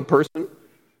lie to a person.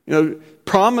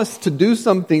 Promise to do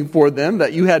something for them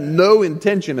that you had no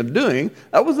intention of doing.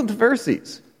 That wasn't the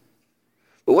Pharisees.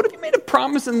 But what if you made a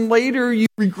promise and later you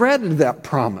regretted that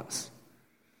promise?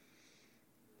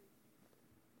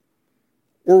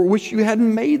 Or wish you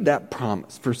hadn't made that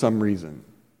promise for some reason?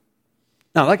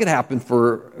 Now, that could happen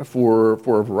for a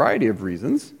variety of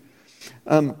reasons.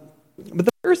 But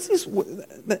the Pharisees,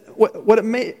 the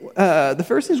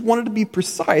Pharisees wanted to be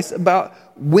precise about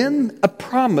when a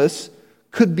promise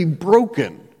could be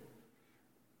broken.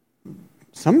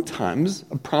 Sometimes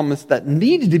a promise that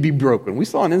needed to be broken. We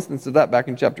saw an instance of that back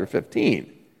in chapter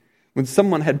 15. When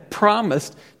someone had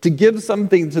promised to give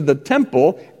something to the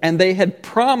temple, and they had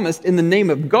promised in the name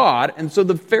of God, and so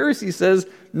the Pharisee says,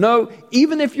 no,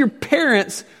 even if your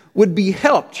parents would be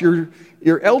helped, your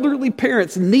elderly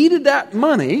parents needed that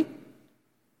money,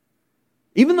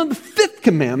 even though the fifth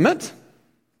commandment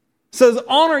says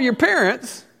honor your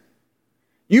parents,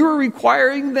 you are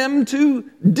requiring them to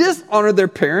dishonor their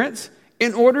parents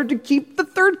in order to keep the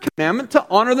third commandment to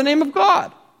honor the name of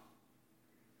God.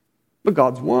 But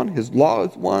God's one, His law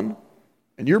is one,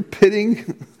 and you're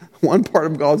pitting one part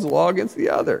of God's law against the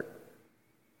other.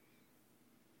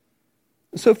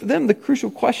 So for them, the crucial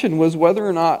question was whether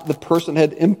or not the person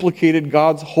had implicated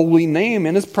God's holy name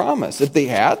in His promise. If they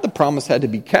had, the promise had to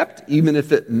be kept, even if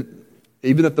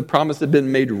the promise had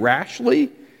been made rashly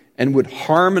and would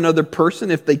harm another person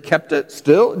if they kept it.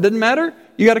 Still, it didn't matter.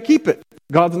 You got to keep it.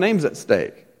 God's name's at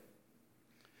stake.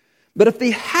 But if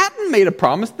they hadn't made a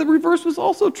promise, the reverse was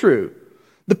also true.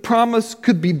 The promise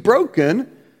could be broken,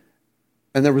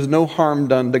 and there was no harm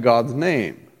done to God's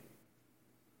name,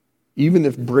 even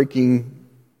if breaking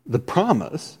the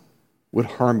promise would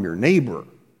harm your neighbor.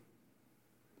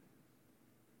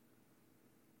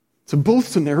 So both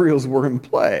scenarios were in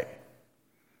play.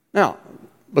 Now,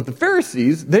 but the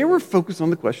Pharisees, they were focused on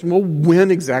the question, well,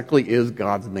 when exactly is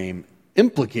God's name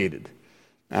implicated?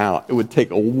 Now, it would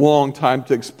take a long time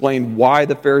to explain why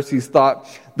the Pharisees thought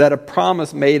that a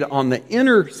promise made on the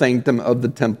inner sanctum of the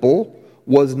temple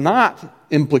was not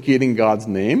implicating God's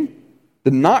name,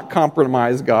 did not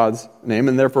compromise God's name,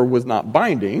 and therefore was not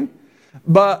binding,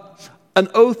 but an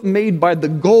oath made by the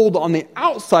gold on the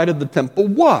outside of the temple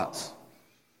was.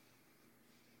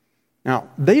 Now,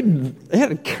 they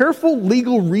had a careful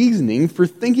legal reasoning for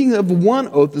thinking of one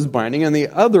oath as binding and the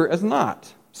other as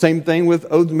not. Same thing with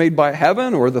oaths made by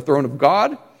heaven or the throne of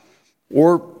God,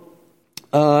 or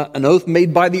an oath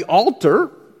made by the altar.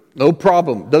 No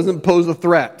problem. Doesn't pose a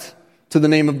threat to the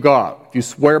name of God if you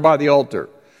swear by the altar.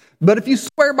 But if you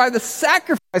swear by the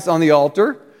sacrifice on the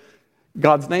altar,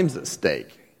 God's name's at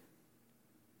stake.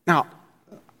 Now,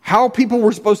 how people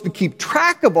were supposed to keep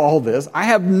track of all this, I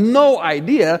have no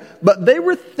idea, but they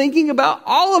were thinking about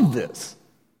all of this.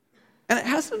 And it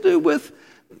has to do with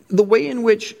the way in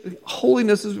which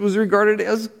holiness was regarded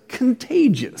as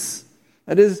contagious.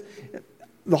 That is,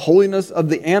 the holiness of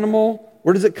the animal,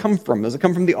 where does it come from? Does it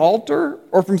come from the altar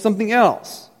or from something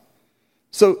else?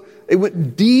 So it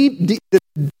went deep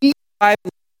dive.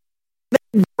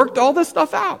 They worked all this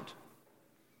stuff out.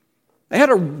 They had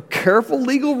a careful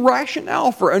legal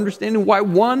rationale for understanding why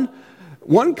one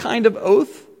kind of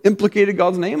oath implicated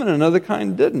God's name and another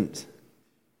kind didn't.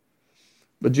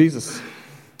 But Jesus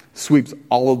sweeps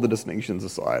all of the distinctions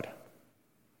aside.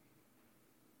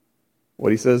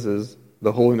 What He says is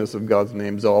the holiness of God's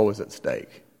name is always at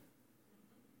stake.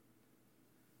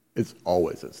 It's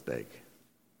always at stake.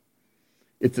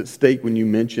 It's at stake when you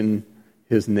mention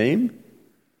His name.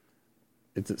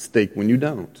 It's at stake when you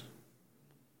don't.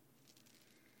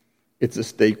 It's at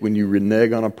stake when you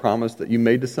renege on a promise that you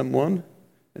made to someone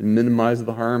and minimize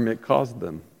the harm it caused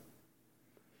them.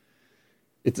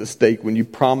 It's at stake when you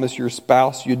promise your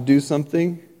spouse you'd do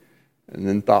something and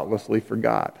then thoughtlessly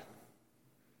forgot.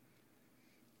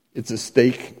 It's at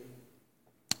stake.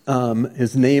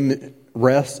 His name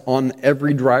rests on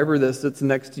every driver that sits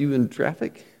next to you in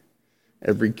traffic,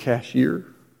 every cashier,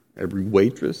 every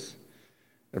waitress,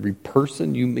 every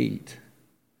person you meet.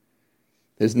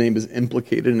 His name is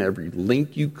implicated in every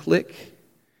link you click,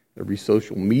 every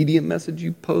social media message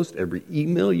you post, every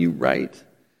email you write,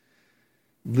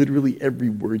 literally every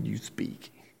word you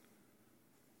speak.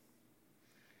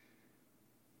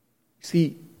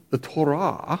 See, the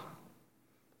Torah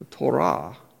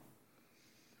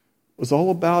was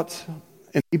all about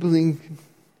enabling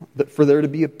for there to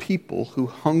be a people who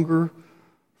hunger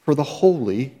for the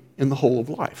holy in the whole of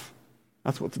life.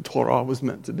 That's what the Torah was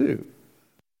meant to do.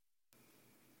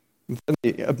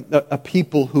 A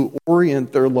people who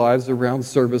orient their lives around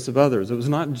service of others. It was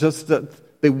not just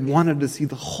that they wanted to see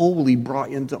the holy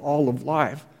brought into all of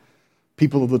life.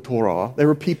 People of the Torah. They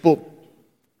were people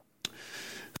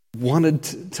who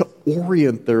wanted to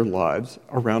orient their lives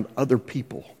around other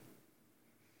people.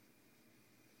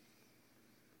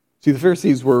 See, the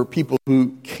Pharisees were people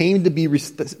who came to be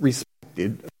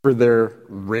respected for their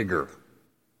rigor,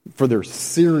 for their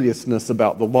seriousness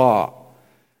about the law.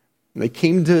 And they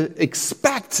came to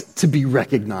expect to be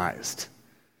recognized.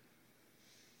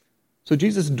 So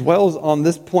Jesus dwells on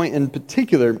this point in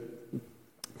particular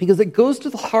because it goes to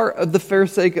the heart of the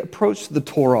Pharisaic approach to the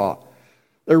Torah.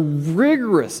 Their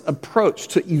rigorous approach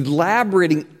to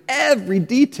elaborating every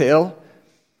detail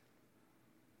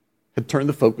had turned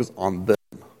the focus on them.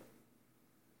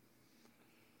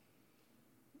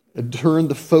 It turned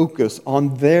the focus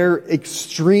on their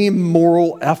extreme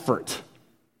moral effort.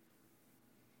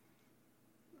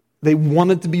 They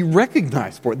wanted to be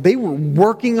recognized for it. They were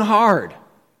working hard.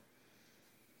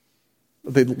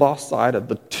 But they'd lost sight of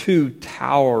the two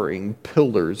towering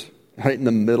pillars right in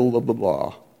the middle of the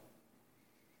law.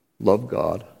 Love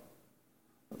God,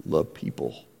 love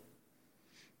people.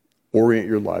 Orient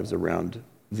your lives around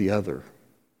the other.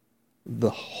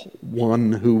 The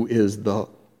one who is the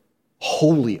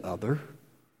holy other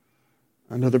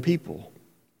and other people.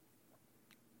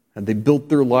 And they built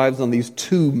their lives on these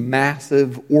two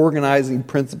massive organizing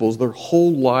principles. Their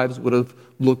whole lives would have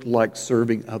looked like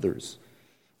serving others.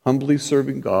 Humbly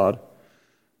serving God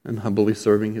and humbly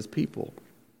serving his people.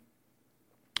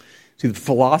 See, the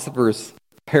philosopher's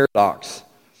paradox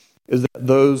is that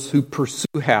those who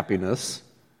pursue happiness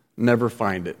never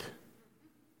find it.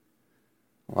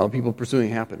 A lot of people pursuing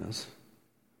happiness,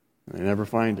 and they never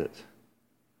find it.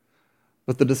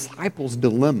 But the disciples'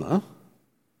 dilemma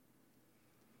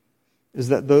is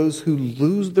that those who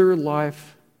lose their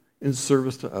life in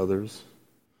service to others,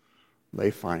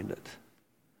 they find it.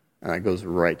 And that goes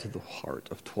right to the heart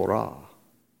of Torah.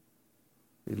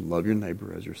 You love your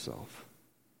neighbor as yourself.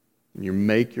 And you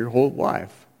make your whole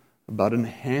life about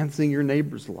enhancing your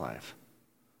neighbor's life,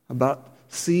 about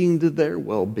seeing to their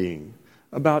well-being,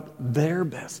 about their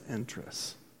best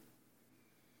interests.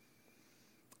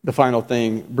 The final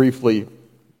thing, briefly,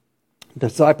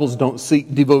 disciples don't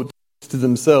seek devotion to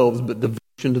themselves, but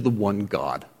devotion to the one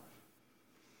God.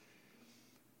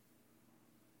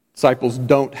 Disciples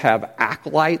don't have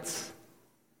acolytes.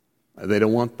 They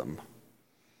don't want them.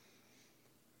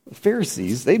 The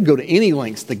Pharisees, they'd go to any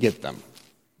lengths to get them,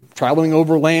 traveling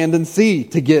over land and sea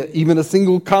to get even a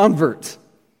single convert.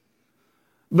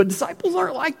 But disciples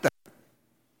aren't like that.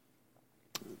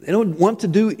 They don't want to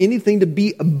do anything to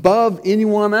be above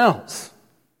anyone else.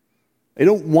 They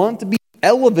don't want to be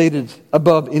elevated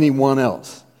above anyone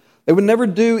else. They would never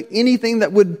do anything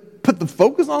that would put the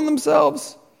focus on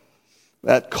themselves,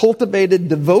 that cultivated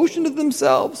devotion to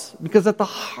themselves, because at the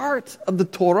heart of the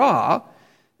Torah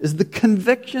is the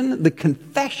conviction, the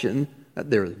confession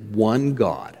that there is one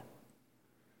God.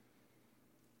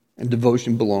 And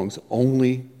devotion belongs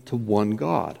only to one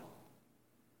God.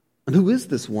 And who is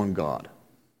this one God?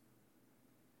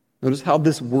 Notice how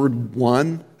this word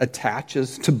one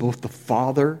attaches to both the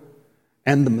Father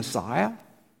and the Messiah.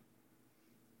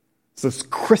 It's this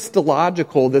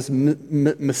Christological, this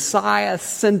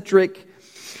Messiah-centric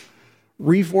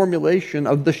reformulation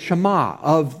of the Shema,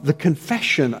 of the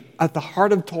confession at the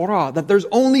heart of Torah, that there's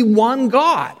only one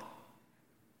God.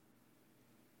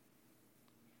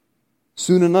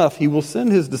 Soon enough, he will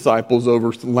send his disciples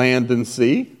over land and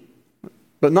sea,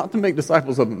 but not to make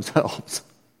disciples of themselves,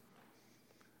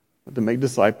 but to make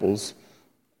disciples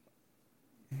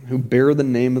who bear the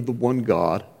name of the one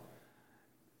God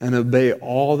and obey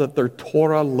all that their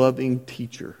Torah-loving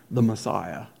teacher, the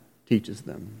Messiah, teaches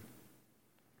them.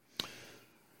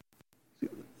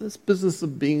 This business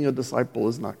of being a disciple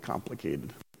is not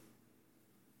complicated.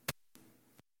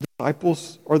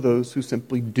 Disciples are those who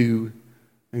simply do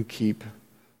and keep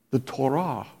the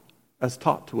Torah as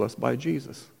taught to us by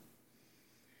Jesus.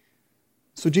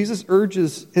 So Jesus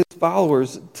urges his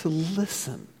followers to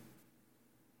listen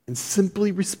and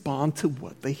simply respond to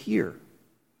what they hear.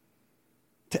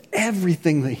 to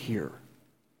everything they hear.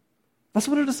 That's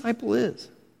what a disciple is.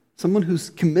 Someone who's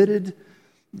committed,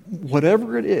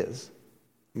 whatever it is,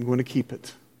 I'm going to keep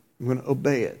it. I'm going to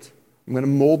obey it. I'm going to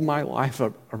mold my life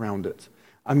around it.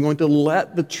 I'm going to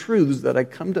let the truths that I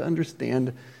come to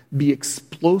understand be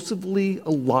explosively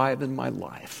alive in my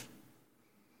life.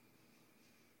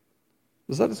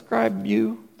 Does that describe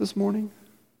you this morning?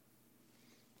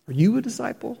 Are you a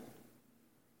disciple?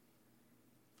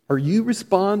 Are you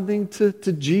responding to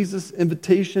Jesus'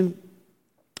 invitation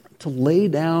to lay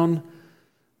down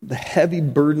the heavy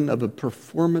burden of a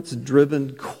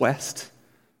performance-driven quest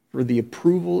for the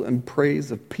approval and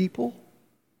praise of people,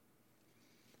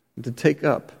 and to take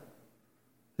up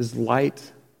his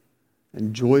light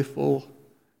and joyful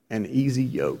and easy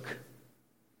yoke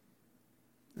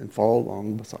and follow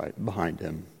along behind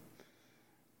him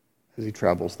as he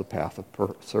travels the path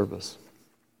of service?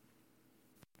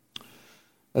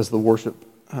 As the worship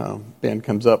band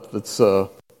comes up, let's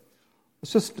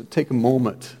just take a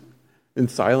moment in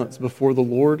silence before the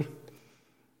Lord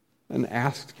and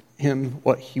ask him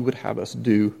what he would have us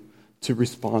do to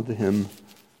respond to him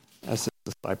as his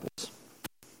disciples.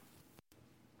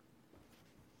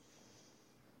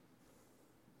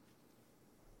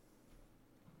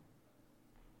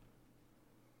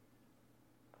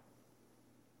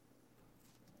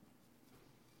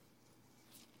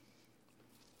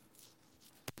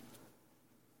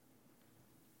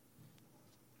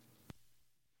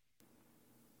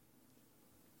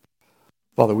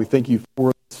 Father, we thank you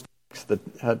for this text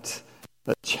that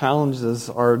challenges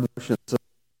our notions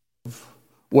of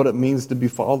what it means to be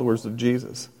followers of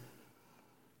Jesus.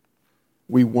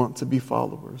 We want to be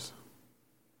followers.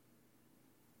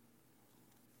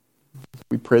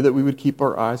 We pray that we would keep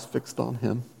our eyes fixed on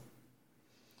him.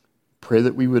 Pray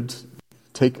that we would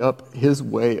take up his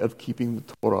way of keeping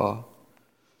the Torah,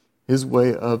 his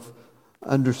way of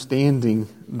understanding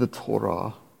the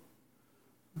Torah.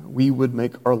 We would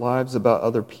make our lives about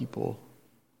other people.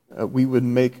 We would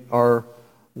make our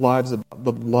lives about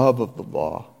the love of the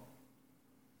law,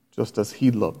 just as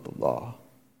he loved the law.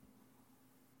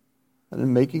 And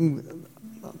in making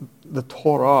the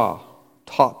Torah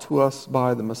taught to us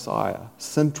by the Messiah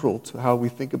central to how we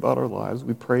think about our lives,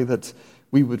 we pray that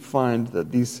we would find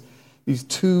that these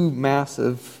two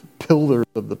massive pillars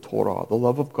of the Torah, the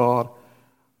love of God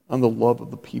and the love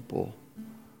of the people,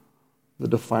 the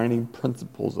defining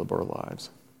principles of our lives.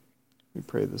 We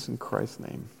pray this in Christ's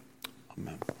name.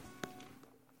 Amen.